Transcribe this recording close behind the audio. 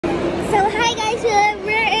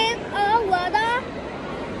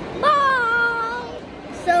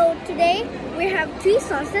today we have 3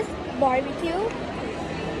 sauces: barbecue,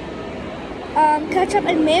 ketchup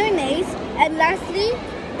and mayonnaise, and lastly,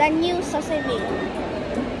 the new sesame.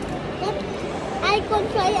 I can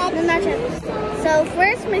try it. So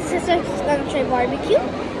first, my sister's gonna try barbecue.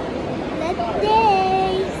 Let's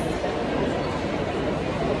taste.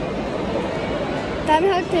 Tell me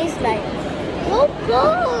how it tastes like. Oh,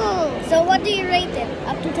 cool. So what do you rate it?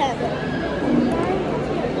 Up to 10.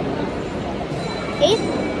 8?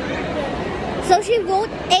 So she wrote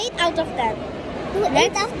 8 out of 10.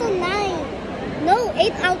 8 out of 9. No,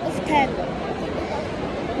 8 out of 10.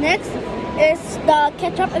 Next is the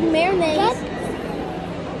ketchup and mayonnaise.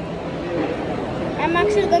 I'm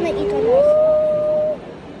actually gonna eat on this.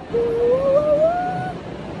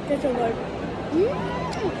 That's a word.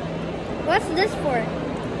 What's this for?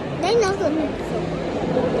 They know the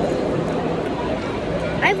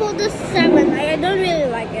I vote this 7. I don't really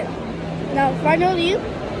like it. Now, finally,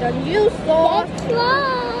 the new sauce. Let's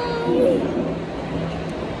try.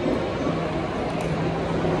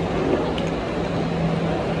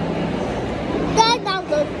 10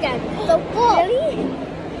 out of 10. So cool. Really?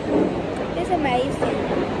 It's amazing.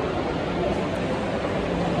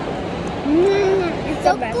 It's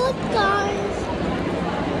So the best. good, guys.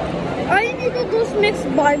 All you need to do is mix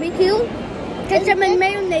barbecue, ketchup and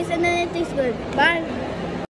mayonnaise, and then it tastes good. Bye.